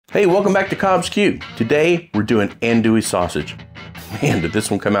Hey, welcome back to Cobb's Cube. Today, we're doing andouille sausage. Man, did this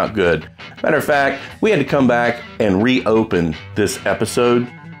one come out good. Matter of fact, we had to come back and reopen this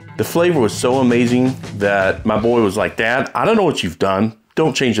episode. The flavor was so amazing that my boy was like, Dad, I don't know what you've done.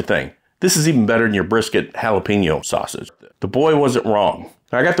 Don't change a thing. This is even better than your brisket jalapeno sausage. The boy wasn't wrong.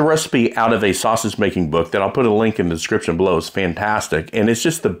 I got the recipe out of a sausage making book that I'll put a link in the description below. It's fantastic, and it's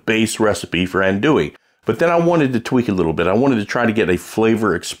just the base recipe for andouille. But then I wanted to tweak a little bit. I wanted to try to get a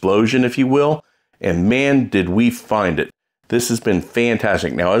flavor explosion, if you will, and man, did we find it. This has been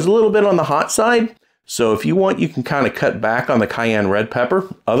fantastic. Now, it's a little bit on the hot side, so if you want, you can kind of cut back on the cayenne red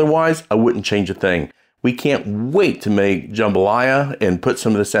pepper. Otherwise, I wouldn't change a thing. We can't wait to make jambalaya and put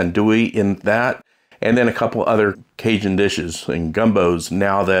some of this andouille in that, and then a couple other Cajun dishes and gumbos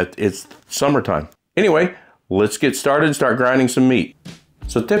now that it's summertime. Anyway, let's get started and start grinding some meat.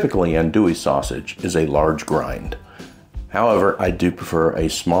 So typically andouille sausage is a large grind. However, I do prefer a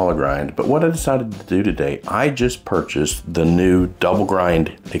smaller grind, but what I decided to do today, I just purchased the new double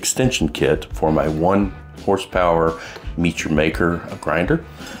grind extension kit for my 1 horsepower Meet Your Maker grinder.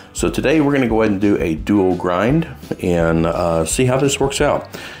 So today we're gonna go ahead and do a dual grind and see how this works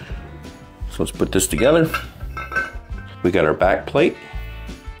out. So let's put this together. We got our back plate.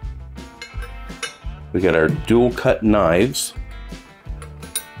 We got our dual cut knives.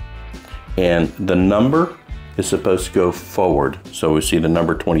 And the number is supposed to go forward. So we see the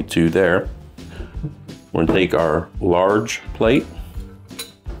number 22 there. We're gonna take our large plate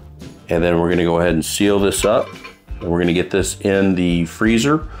and then we're gonna go ahead and seal this up. And we're gonna get this in the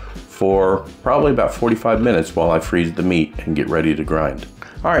freezer for probably about 45 minutes while I freeze the meat and get ready to grind.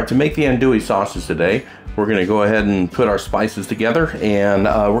 All right, to make the andouille sausage today, we're gonna go ahead and put our spices together, and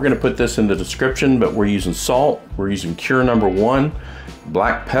we're gonna put this in the description, but we're using salt, we're using cure number 1,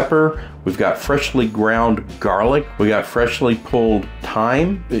 black pepper, we've got freshly ground garlic, we got freshly pulled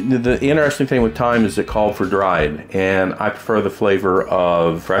thyme. The interesting thing with thyme is it called for dried, and I prefer the flavor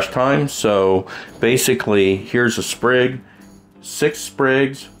of fresh thyme. So basically, here's a sprig, 6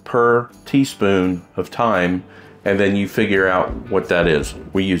 sprigs per teaspoon of thyme, and then you figure out what that is.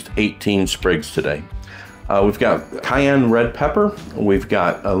 We used 18 sprigs today. We've got cayenne red pepper, we've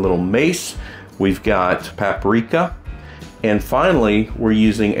got a little mace, we've got paprika, and finally, we're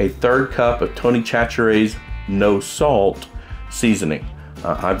using a 1/3 cup of Tony Chachere's no salt seasoning.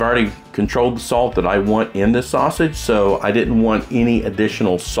 I've already controlled the salt that I want in this sausage, so I didn't want any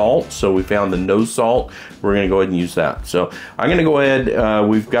additional salt, so we found the no salt. We're gonna go ahead and use that. So I'm gonna go ahead,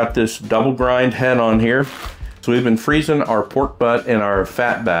 we've got this double grind head on here. So we've been freezing our pork butt and our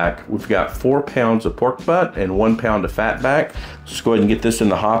fat back. We've got 4 pounds of pork butt and 1 pound of fat back. Let's go ahead and get this in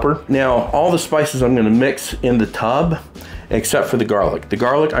the hopper. Now, all the spices I'm gonna mix in the tub, except for the garlic. The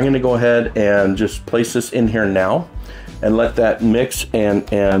garlic, I'm gonna go ahead and just place this in here now and let that mix and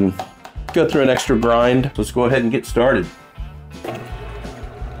go through an extra grind. Let's go ahead and get started.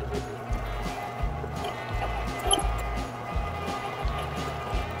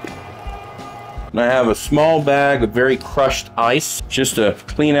 And I have a small bag of very crushed ice just to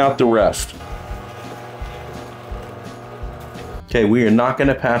clean out the rest. Okay, we are not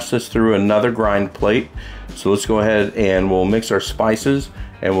gonna pass this through another grind plate. So let's go ahead and we'll mix our spices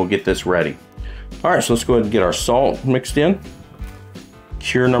and we'll get this ready. All right, so let's go ahead and get our salt mixed in.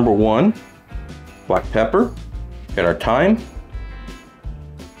 Cure number 1, black pepper, got our thyme,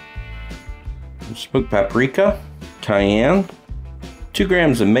 smoked paprika, cayenne, 2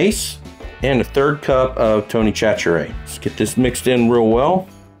 grams of mace, and a 1/3 cup of Tony Chachere. Let's get this mixed in real well.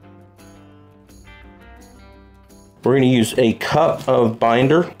 We're gonna use a cup of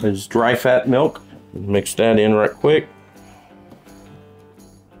binder, it's dry fat milk. Mix that in right quick.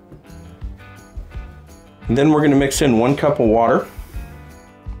 And then we're gonna mix in 1 cup of water.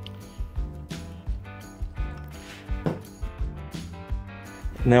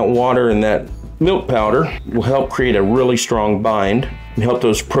 And that water and that milk powder will help create a really strong bind and help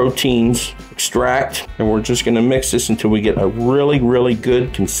those proteins extract. And we're just gonna mix this until we get a really, really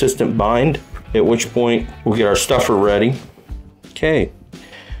good consistent bind, at which point we'll get our stuffer ready. Okay,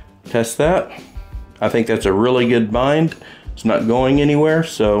 test that. I think that's a really good bind. It's not going anywhere,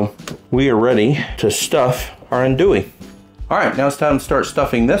 so we are ready to stuff our andouille. All right, now it's time to start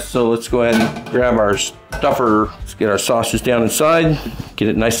stuffing this, so let's go ahead and grab our stuffer. Let's get our sausage down inside, get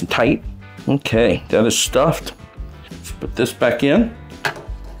it nice and tight. Okay, that is stuffed. Let's put this back in.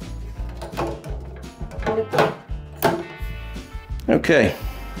 Okay,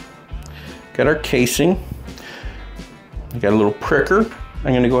 got our casing. I got a little pricker.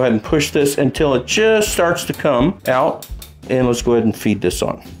 I'm gonna go ahead and push this until it just starts to come out. And let's go ahead and feed this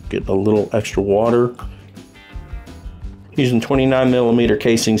on. Get a little extra water. Using 29mm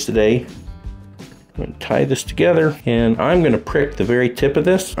casings today. I'm going to tie this together, and I'm going to prick the very tip of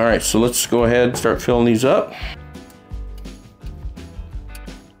this. All right, so let's go ahead and start filling these up.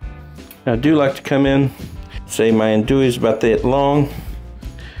 Now, I do like to come in, say my andouille is about that long.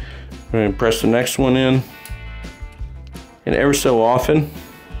 I'm going to press the next one in, and every so often,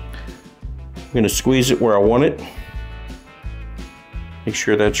 I'm going to squeeze it where I want it. Make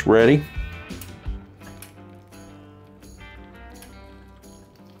sure that's ready.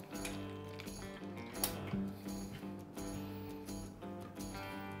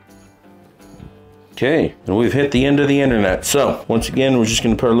 Okay, and we've hit the end of the internet. So, once again, we're just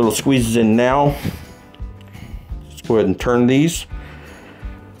going to put our little squeezes in now. Let's go ahead and turn these.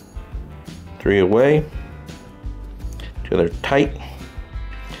 3 away. Till they're tight.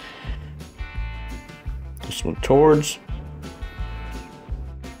 This one towards.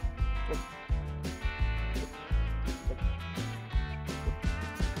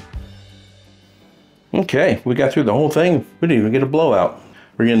 Okay, we got through the whole thing. We didn't even get a blowout.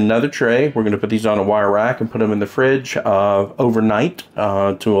 We're getting another tray. We're going to put these on a wire rack and put them in the fridge overnight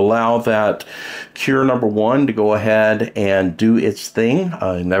to allow that cure number 1 to go ahead and do its thing.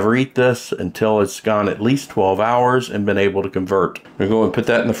 Never eat this until it's gone at least 12 hours and been able to convert. We're going to put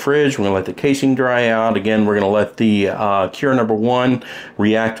that in the fridge. We're going to let the casing dry out. Again, we're going to let the cure number 1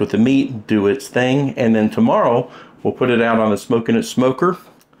 react with the meat, do its thing, and then tomorrow we'll put it out on the Smokin-it smoker.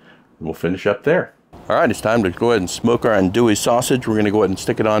 We'll finish up there. All right, it's time to go ahead and smoke our andouille sausage. We're going to go ahead and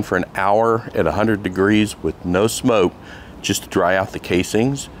stick it on for an hour at 100 degrees with no smoke, just to dry out the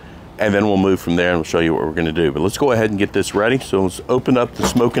casings. And then we'll move from there and we'll show you what we're going to do. But let's go ahead and get this ready. So let's open up the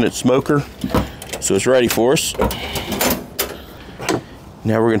Smokin-it smoker. So it's ready for us.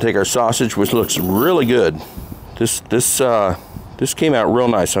 Now we're going to take our sausage, which looks really good. This came out real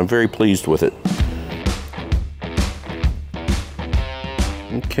nice. I'm very pleased with it.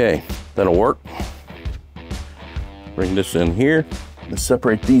 Okay, that'll work. Bring this in here. Let's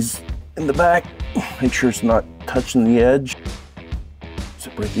separate these in the back. Make sure it's not touching the edge.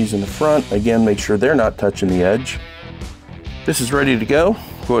 Separate these in the front. Again, make sure they're not touching the edge. This is ready to go.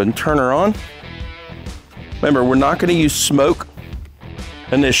 Go ahead and turn her on. Remember, we're not going to use smoke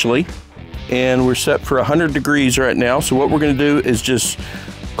initially, and we're set for 100 degrees right now. So what we're going to do is just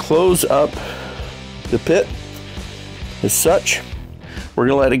close up the pit as such. We're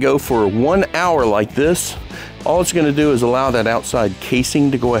going to let it go for 1 hour like this. All it's going to do is allow that outside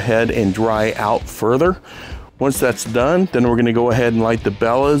casing to go ahead and dry out further. Once that's done, then we're going to go ahead and light the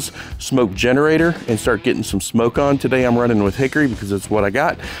Bella's smoke generator and start getting some smoke on. Today I'm running with hickory because that's what I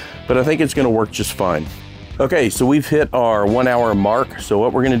got, but I think it's going to work just fine. Okay, so we've hit our 1 hour mark. So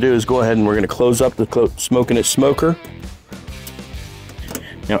what we're going to do is go ahead and we're going to close up the Smokin-it smoker.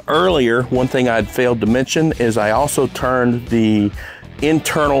 Now earlier, one thing I'd failed to mention is I also turned the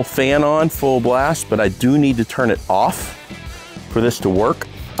internal fan on full blast, but I do need to turn it off for this to work.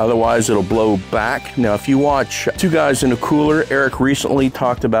 Otherwise it'll blow back. Now if you watch Two Guys in a Cooler, Eric recently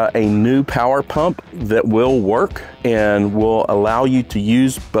talked about a new power pump that will work and will allow you to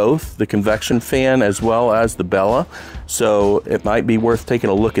use both the convection fan as well as the Bella. So it might be worth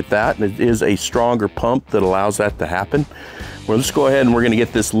taking a look at that. It is a stronger pump that allows that to happen. Well, let's go ahead and we're going to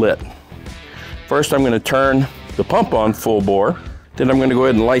get this lit. First I'm going to turn the pump on full bore. Then I'm going to go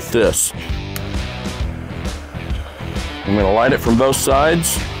ahead and light this. I'm going to light it from both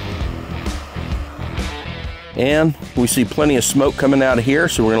sides. And we see plenty of smoke coming out of here,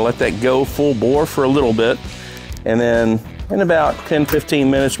 so we're going to let that go full bore for a little bit. And then in about 10-15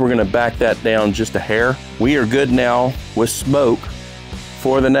 minutes, we're going to back that down just a hair. We are good now with smoke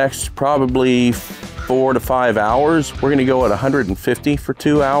for the next probably 4 to 5 hours. We're going to go at 150 for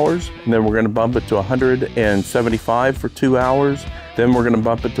 2 hours, and then we're going to bump it to 175 for 2 hours. Then we're going to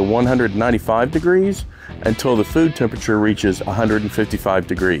bump it to 195 degrees until the food temperature reaches 155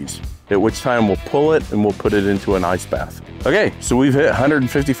 degrees, at which time we'll pull it and we'll put it into an ice bath. Okay, so we've hit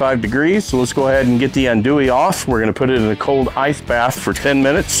 155 degrees, so let's go ahead and get the andouille off. We're going to put it in a cold ice bath for 10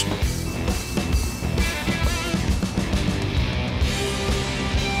 minutes.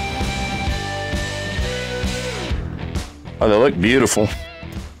 Oh, they look beautiful.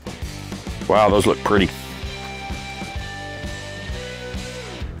 Wow, those look pretty.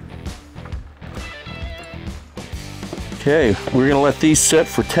 Okay, we're gonna let these sit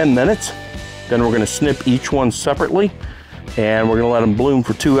for 10 minutes. Then we're gonna snip each one separately and we're gonna let them bloom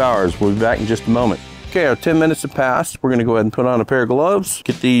for 2 hours. We'll be back in just a moment. Okay, our 10 minutes have passed. We're gonna go ahead and put on a pair of gloves,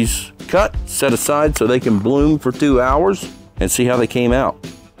 get these cut, set aside so they can bloom for 2 hours and see how they came out.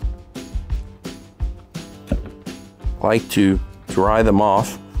 I like to dry them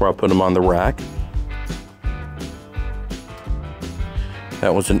off before I put them on the rack.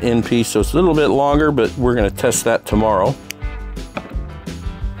 That was an end piece, so it's a little bit longer, but we're gonna test that tomorrow.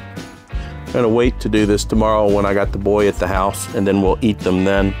 I'm gonna wait to do this tomorrow when I got the boy at the house, and then we'll eat them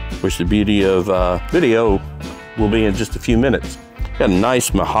then, which the beauty of video will be in just a few minutes. Got a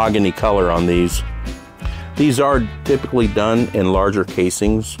nice mahogany color on these. These are typically done in larger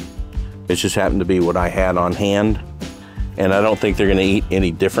casings. It just happened to be what I had on hand, and I don't think they're gonna eat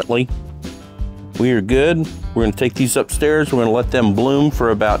any differently. We are good. We're gonna take these upstairs. We're gonna let them bloom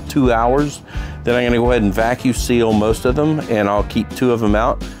for about 2 hours. Then I'm gonna go ahead and vacuum seal most of them, and I'll keep 2 of them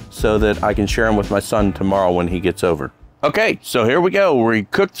out so that I can share them with my son tomorrow when he gets over. Okay, so here we go. We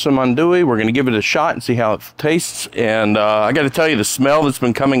cooked some andouille. We're gonna give it a shot and see how it tastes. And I gotta tell you, the smell that's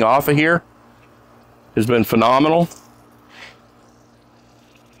been coming off of here has been phenomenal.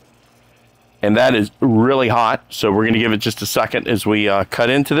 And that is really hot, so we're gonna give it just a second as we cut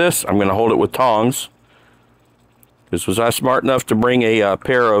into this. I'm gonna hold it with tongs. Was I smart enough to bring a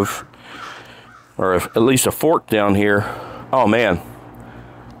pair of, or at least a fork down here? Oh man,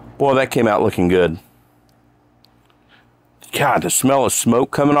 boy, that came out looking good. God, the smell of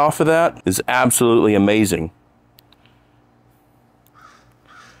smoke coming off of that is absolutely amazing.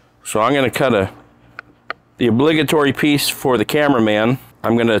 So I'm gonna cut the obligatory piece for the cameraman.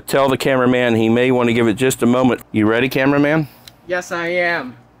 I'm gonna tell the cameraman he may want to give it just a moment. You ready, cameraman? Yes, I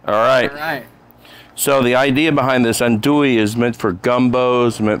am. All right. All right. So the idea behind this andouille is meant for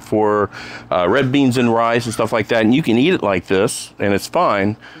gumbos, meant for red beans and rice and stuff like that. And you can eat it like this, and it's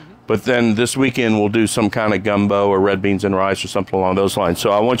fine. But then this weekend we'll do some kind of gumbo or red beans and rice or something along those lines.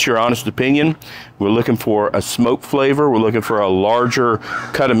 So I want your honest opinion. We're looking for a smoke flavor. We're looking for a larger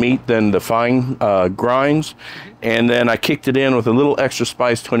cut of meat than the fine grinds. And then I kicked it in with a little extra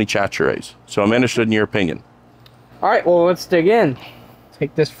spice Tony Chachere's. So I'm interested in your opinion. All right, well, let's dig in.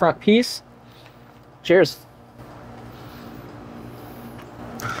 Take this front piece. Cheers.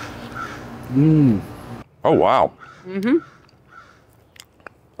 Oh, wow.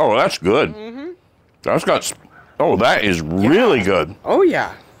 Oh, that's good. That's got, oh, that is really good. Oh,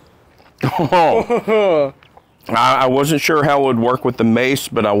 yeah. Oh. I wasn't sure how it would work with the mace,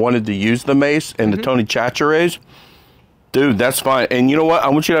 but I wanted to use the mace and the Tony Chachere's. Dude, that's fine. And you know what? I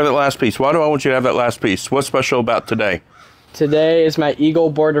want you to have that last piece. Why do I want you to have that last piece? What's special about today? Today is my Eagle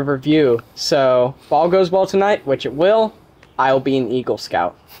Board of Review. So if all goes well tonight, which it will, I'll be an Eagle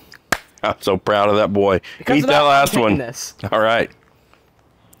Scout. I'm so proud of that boy. Because Eat that last one. This. All right.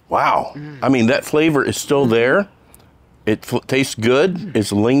 Wow. I mean, that flavor is still there. It tastes good.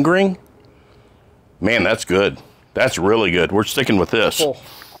 It's lingering. Man, that's good. That's really good. We're sticking with this. All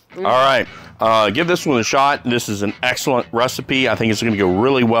right. Give this one a shot. This is an excellent recipe. I think it's going to go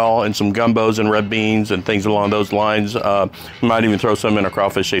really well in some gumbos and red beans and things along those lines. We might even throw some in a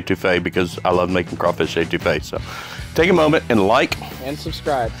crawfish étouffée because I love making crawfish étouffée. So take a moment and like. And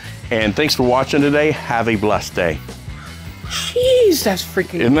subscribe. And thanks for watching today. Have a blessed day. Jeez, that's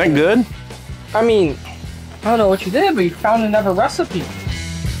freaking Isn't that good? I mean, I don't know what you did, but you found another recipe.